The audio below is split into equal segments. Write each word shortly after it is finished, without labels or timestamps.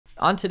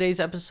On today's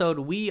episode,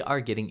 we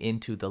are getting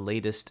into the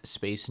latest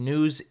space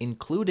news,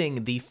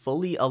 including the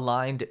fully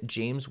aligned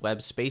James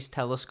Webb Space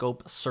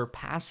Telescope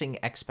surpassing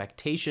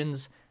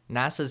expectations,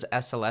 NASA's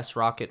SLS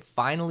rocket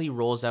finally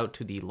rolls out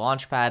to the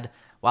launch pad,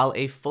 while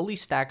a fully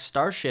stacked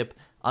Starship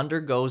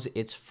undergoes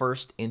its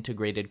first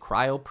integrated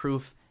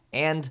cryo-proof,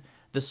 and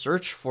the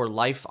search for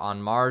life on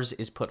Mars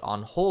is put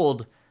on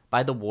hold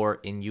by the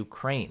war in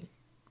Ukraine.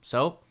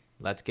 So,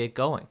 let's get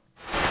going.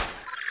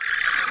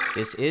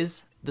 This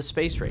is the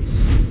Space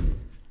Race.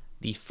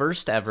 The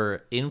first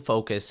ever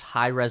in-focus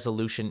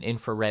high-resolution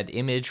infrared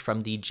image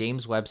from the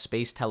James Webb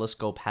Space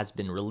Telescope has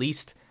been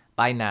released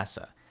by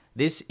NASA.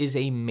 This is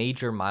a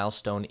major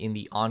milestone in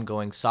the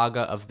ongoing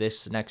saga of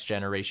this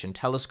next-generation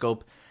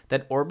telescope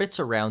that orbits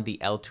around the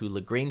L2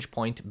 Lagrange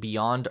point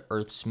beyond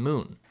Earth's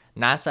moon.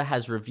 NASA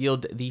has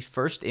revealed the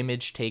first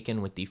image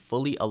taken with the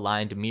fully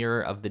aligned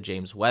mirror of the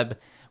James Webb,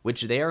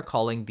 which they are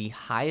calling the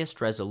highest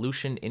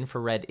resolution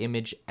infrared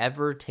image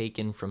ever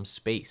taken from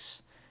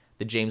space.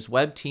 The James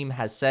Webb team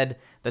has said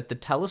that the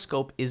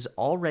telescope is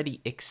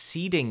already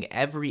exceeding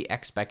every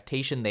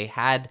expectation they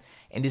had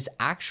and is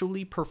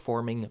actually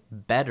performing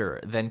better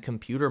than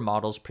computer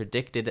models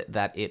predicted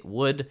that it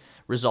would,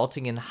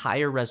 resulting in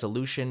higher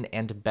resolution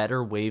and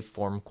better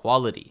waveform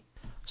quality.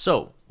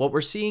 So, what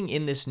we're seeing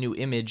in this new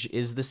image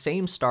is the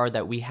same star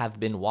that we have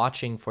been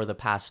watching for the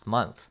past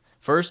month.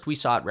 First, we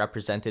saw it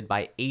represented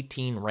by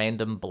 18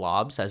 random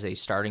blobs as a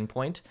starting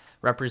point,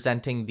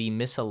 representing the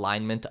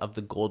misalignment of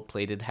the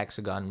gold-plated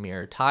hexagon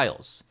mirror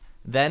tiles.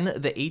 Then,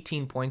 the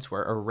 18 points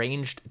were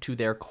arranged to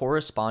their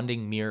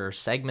corresponding mirror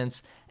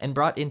segments and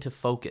brought into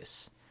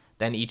focus.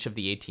 Then each of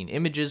the 18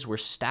 images were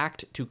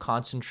stacked to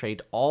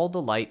concentrate all the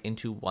light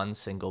into one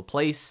single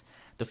place.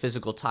 The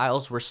physical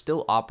tiles were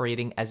still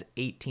operating as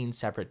 18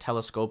 separate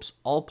telescopes,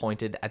 all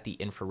pointed at the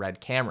infrared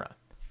camera.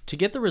 To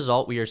get the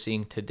result we are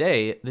seeing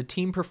today, the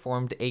team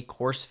performed a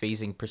course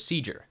phasing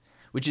procedure,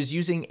 which is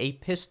using a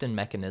piston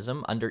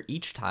mechanism under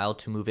each tile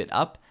to move it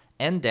up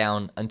and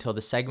down until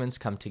the segments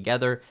come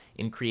together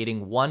in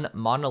creating one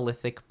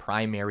monolithic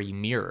primary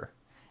mirror.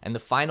 And the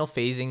final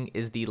phasing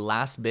is the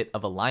last bit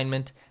of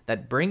alignment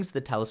that brings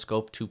the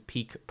telescope to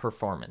peak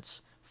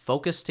performance,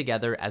 focused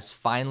together as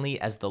finely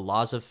as the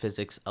laws of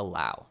physics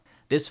allow.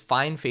 This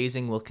fine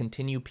phasing will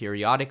continue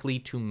periodically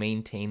to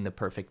maintain the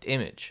perfect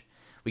image.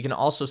 We can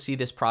also see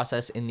this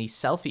process in the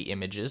selfie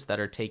images that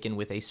are taken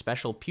with a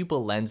special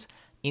pupil lens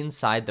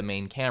inside the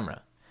main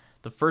camera.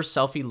 The first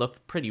selfie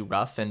looked pretty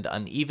rough and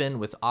uneven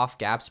with off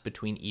gaps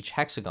between each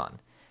hexagon,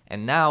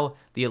 and now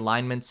the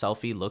alignment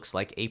selfie looks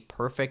like a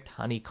perfect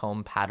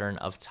honeycomb pattern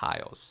of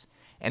tiles.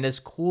 And as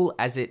cool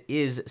as it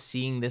is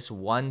seeing this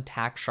one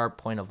tack-sharp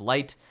point of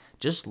light,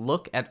 just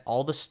look at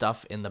all the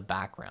stuff in the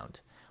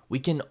background. We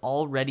can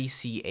already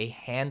see a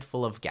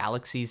handful of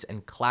galaxies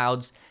and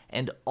clouds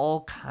and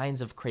all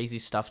kinds of crazy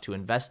stuff to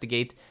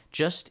investigate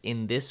just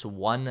in this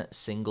one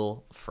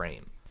single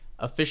frame.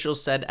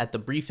 Officials said at the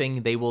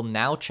briefing they will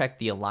now check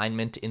the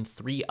alignment in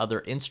 3 other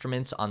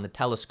instruments on the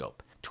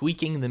telescope,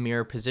 tweaking the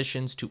mirror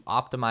positions to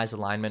optimize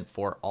alignment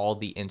for all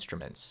the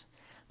instruments.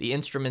 The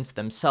instruments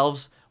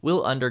themselves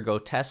will undergo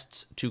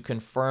tests to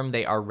confirm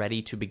they are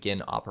ready to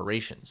begin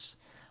operations.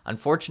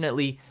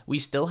 Unfortunately, we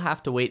still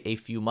have to wait a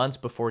few months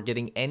before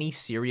getting any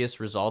serious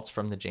results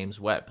from the James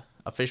Webb.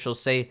 Officials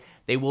say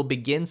they will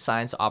begin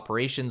science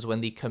operations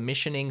when the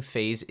commissioning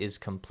phase is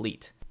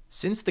complete.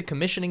 Since the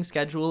commissioning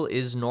schedule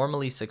is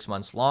normally 6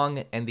 months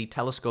long and the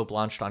telescope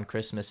launched on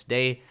Christmas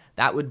Day,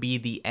 that would be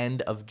the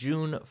end of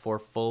June for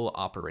full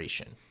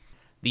operation.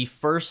 The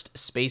first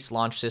Space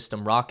Launch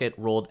System rocket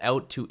rolled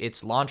out to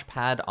its launch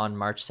pad on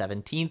March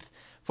 17th,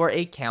 for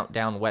a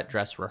countdown wet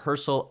dress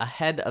rehearsal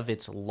ahead of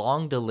its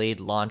long-delayed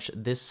launch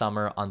this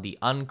summer on the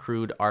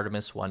uncrewed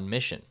Artemis 1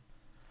 mission.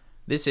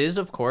 This is,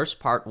 of course,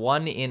 part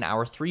 1 in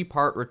our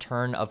 3-part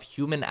return of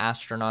human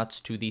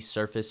astronauts to the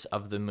surface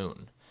of the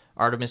moon.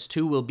 Artemis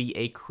 2 will be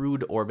a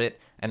crewed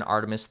orbit, and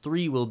Artemis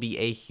 3 will be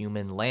a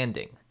human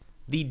landing.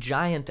 The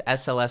giant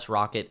SLS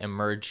rocket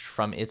emerged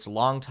from its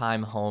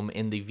longtime home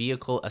in the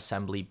Vehicle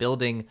Assembly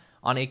Building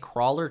on a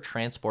crawler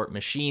transport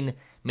machine,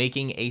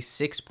 making a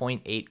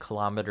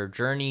 6.8-kilometer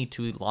journey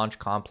to Launch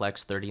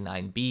Complex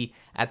 39B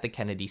at the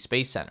Kennedy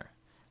Space Center.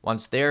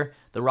 Once there,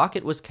 the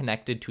rocket was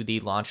connected to the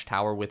launch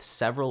tower with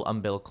several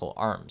umbilical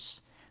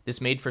arms.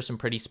 This made for some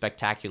pretty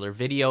spectacular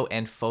video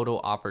and photo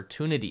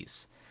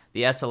opportunities.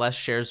 The SLS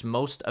shares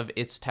most of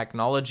its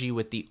technology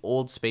with the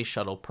old Space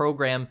Shuttle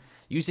program,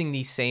 using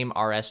the same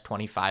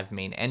RS-25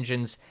 main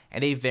engines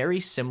and a very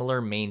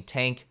similar main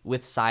tank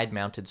with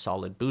side-mounted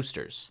solid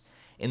boosters.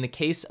 In the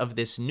case of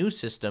this new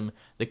system,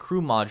 the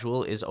crew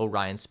module is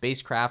Orion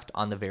spacecraft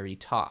on the very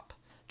top.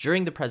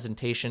 During the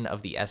presentation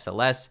of the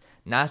SLS,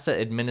 NASA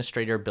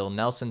Administrator Bill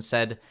Nelson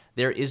said,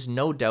 "There is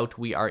no doubt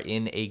we are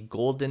in a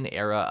golden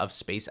era of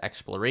space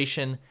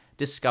exploration,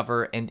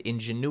 discover, and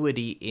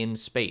ingenuity in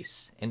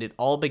space, and it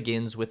all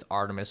begins with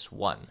Artemis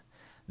 1.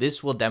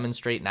 This will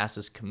demonstrate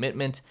NASA's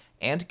commitment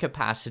and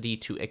capacity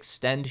to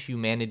extend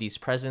humanity's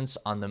presence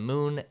on the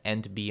moon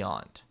and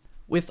beyond."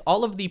 With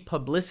all of the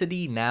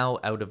publicity now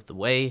out of the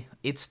way,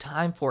 it's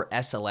time for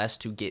SLS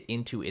to get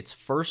into its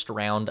first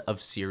round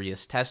of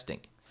serious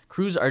testing.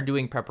 Crews are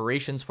doing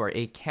preparations for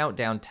a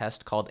countdown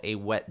test called a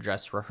wet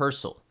dress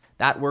rehearsal.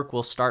 That work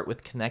will start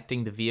with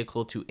connecting the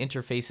vehicle to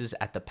interfaces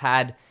at the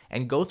pad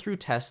and go through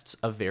tests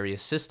of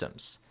various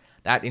systems.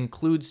 That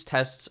includes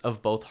tests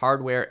of both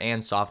hardware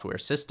and software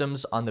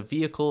systems on the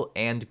vehicle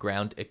and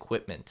ground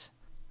equipment.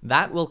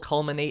 That will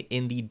culminate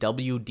in the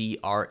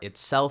WDR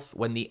itself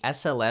when the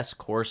SLS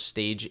core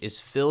stage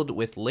is filled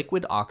with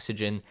liquid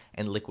oxygen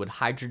and liquid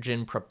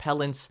hydrogen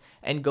propellants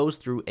and goes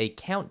through a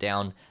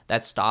countdown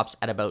that stops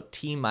at about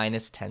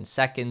T-minus 10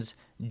 seconds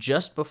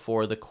just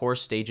before the core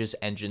stage's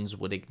engines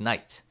would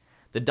ignite.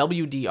 The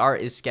WDR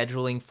is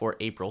scheduling for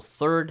April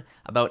 3rd.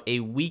 About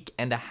a week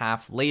and a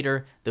half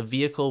later, the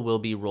vehicle will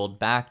be rolled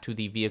back to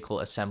the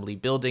vehicle assembly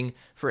building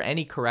for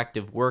any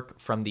corrective work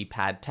from the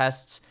pad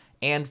tests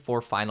and for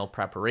final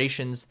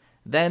preparations,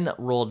 then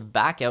rolled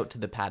back out to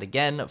the pad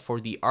again for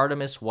the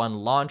Artemis 1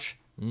 launch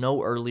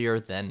no earlier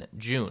than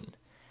June.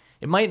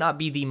 It might not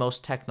be the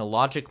most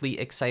technologically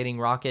exciting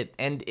rocket,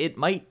 and it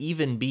might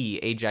even be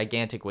a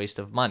gigantic waste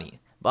of money,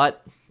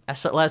 but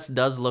SLS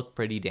does look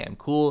pretty damn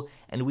cool,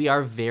 and we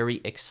are very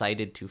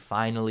excited to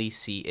finally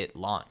see it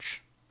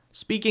launch.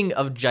 Speaking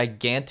of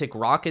gigantic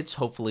rockets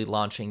hopefully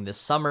launching this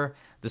summer,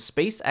 the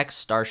SpaceX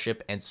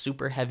Starship and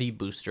Super Heavy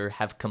booster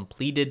have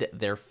completed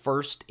their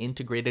first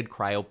integrated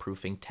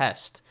cryoproofing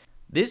test.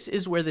 This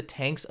is where the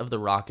tanks of the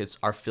rockets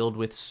are filled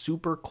with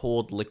super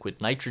cold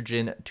liquid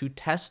nitrogen to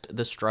test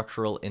the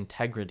structural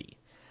integrity.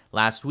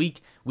 Last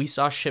week, we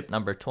saw ship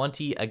number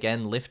 20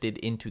 again lifted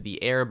into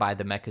the air by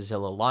the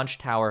Mechazilla launch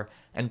tower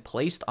and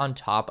placed on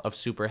top of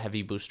Super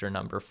Heavy booster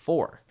number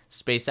 4.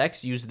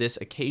 SpaceX used this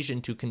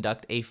occasion to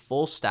conduct a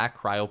full stack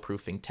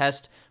cryoproofing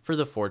test for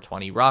the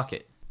 420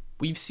 rocket.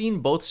 We've seen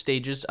both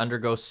stages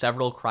undergo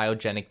several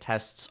cryogenic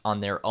tests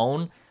on their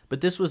own, but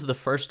this was the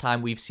first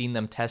time we've seen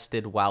them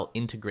tested while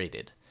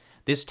integrated.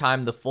 This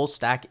time, the full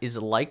stack is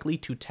likely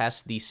to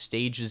test the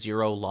Stage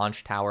 0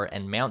 launch tower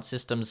and mount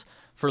systems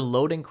for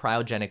loading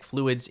cryogenic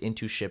fluids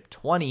into Ship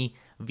 20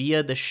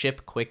 via the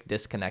Ship Quick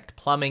Disconnect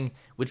plumbing,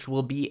 which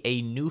will be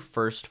a new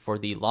first for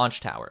the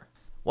launch tower.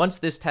 Once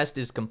this test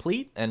is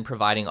complete, and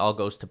providing all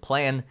goes to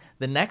plan,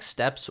 the next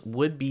steps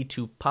would be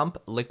to pump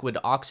liquid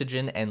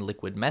oxygen and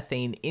liquid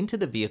methane into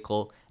the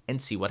vehicle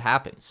and see what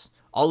happens.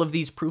 All of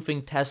these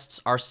proofing tests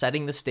are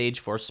setting the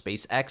stage for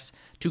SpaceX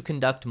to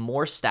conduct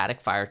more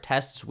static fire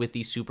tests with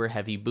the Super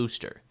Heavy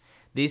booster.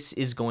 This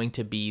is going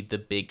to be the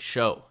big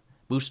show.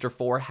 Booster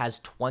 4 has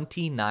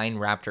 29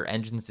 Raptor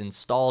engines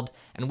installed,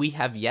 and we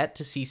have yet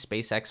to see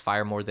SpaceX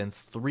fire more than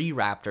 3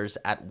 Raptors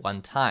at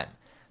one time.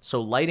 So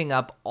lighting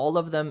up all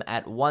of them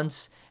at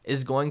once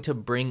is going to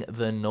bring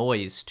the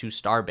noise to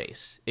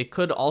Starbase. It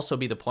could also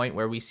be the point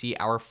where we see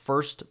our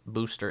first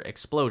booster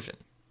explosion.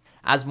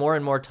 As more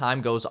and more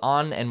time goes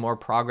on and more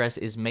progress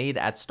is made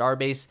at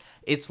Starbase,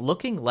 it's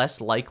looking less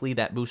likely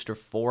that Booster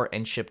 4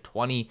 and Ship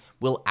 20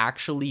 will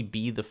actually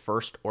be the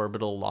first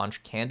orbital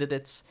launch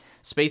candidates.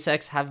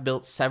 SpaceX have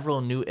built several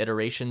new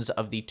iterations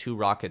of the 2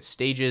 rocket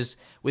stages,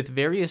 with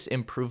various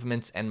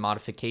improvements and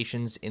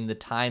modifications in the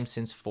time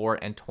since 4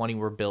 and 20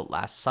 were built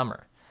last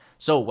summer.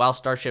 So while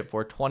Starship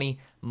 420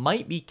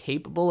 might be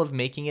capable of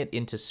making it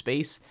into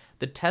space,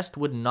 the test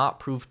would not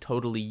prove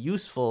totally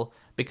useful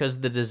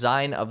because the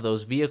design of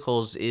those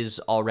vehicles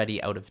is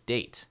already out of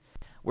date.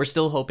 We're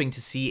still hoping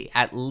to see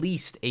at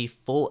least a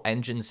full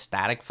engine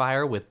static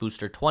fire with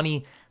Booster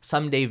 20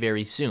 someday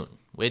very soon,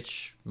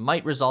 which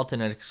might result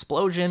in an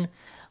explosion,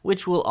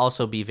 which will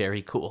also be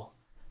very cool.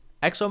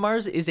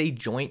 ExoMars is a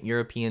joint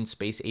European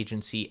Space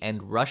Agency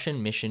and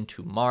Russian mission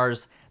to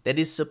Mars that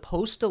is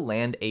supposed to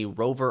land a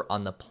rover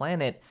on the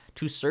planet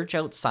to search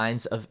out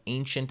signs of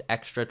ancient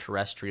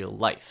extraterrestrial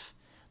life.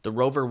 The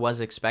rover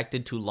was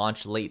expected to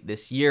launch late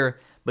this year,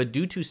 but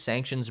due to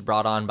sanctions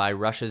brought on by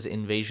Russia's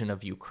invasion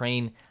of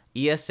Ukraine,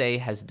 ESA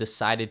has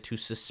decided to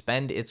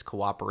suspend its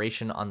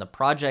cooperation on the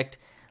project,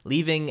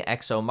 leaving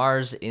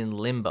ExoMars in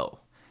limbo.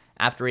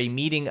 After a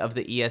meeting of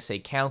the ESA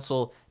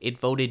Council, it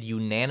voted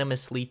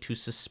unanimously to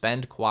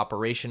suspend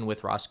cooperation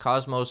with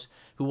Roscosmos,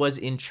 who was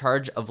in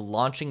charge of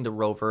launching the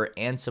rover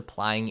and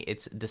supplying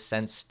its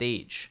descent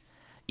stage.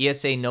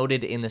 ESA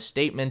noted in the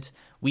statement,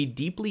 "We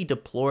deeply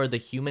deplore the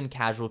human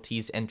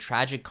casualties and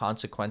tragic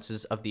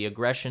consequences of the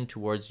aggression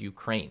towards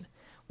Ukraine.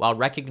 While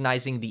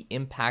recognizing the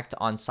impact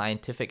on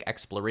scientific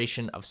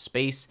exploration of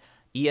space,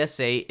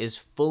 ESA is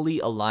fully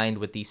aligned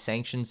with the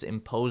sanctions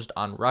imposed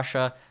on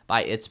Russia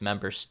by its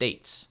member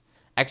states."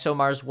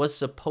 ExoMars was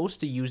supposed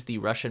to use the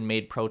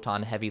Russian-made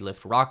Proton heavy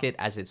lift rocket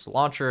as its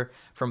launcher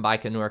from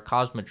Baikonur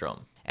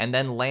Cosmodrome, and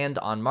then land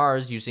on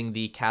Mars using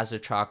the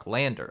Kazachok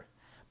lander.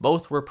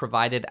 Both were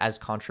provided as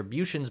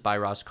contributions by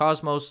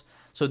Roscosmos,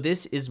 so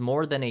this is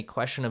more than a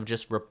question of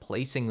just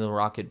replacing the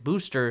rocket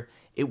booster,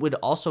 it would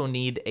also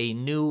need a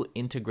new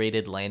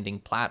integrated landing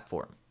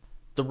platform.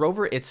 The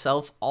rover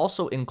itself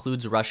also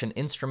includes Russian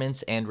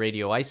instruments and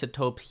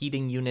radioisotope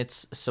heating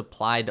units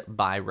supplied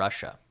by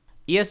Russia.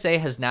 ESA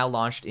has now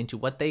launched into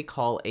what they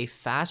call a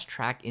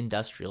fast-track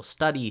industrial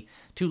study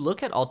to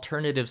look at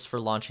alternatives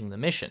for launching the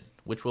mission,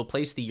 which will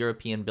place the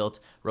European-built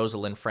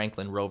Rosalind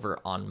Franklin rover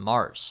on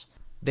Mars.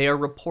 They are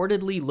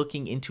reportedly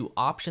looking into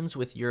options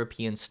with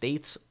European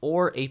states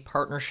or a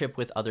partnership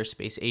with other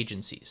space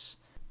agencies.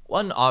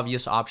 One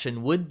obvious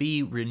option would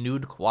be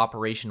renewed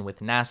cooperation with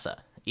NASA.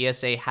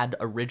 ESA had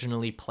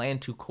originally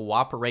planned to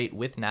cooperate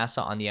with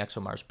NASA on the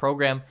ExoMars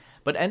program,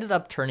 but ended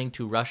up turning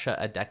to Russia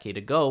a decade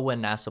ago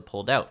when NASA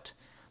pulled out.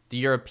 The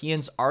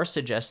Europeans are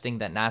suggesting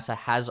that NASA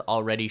has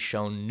already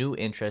shown new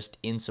interest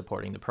in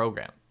supporting the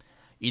program.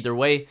 Either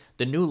way,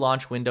 the new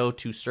launch window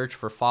to search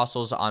for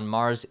fossils on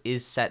Mars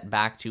is set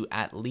back to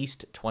at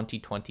least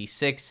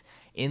 2026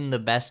 in the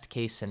best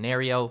case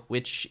scenario,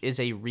 which is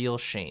a real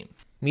shame.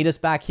 Meet us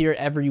back here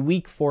every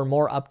week for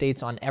more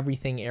updates on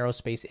everything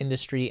aerospace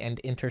industry and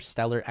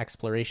interstellar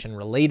exploration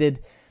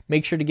related.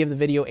 Make sure to give the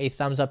video a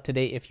thumbs up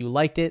today if you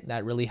liked it.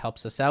 That really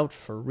helps us out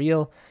for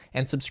real.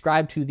 And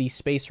subscribe to the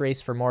Space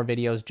Race for more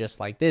videos just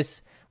like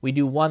this. We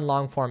do one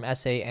long form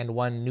essay and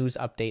one news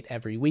update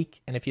every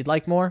week. And if you'd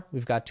like more,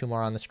 we've got 2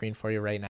 more on the screen for you right now.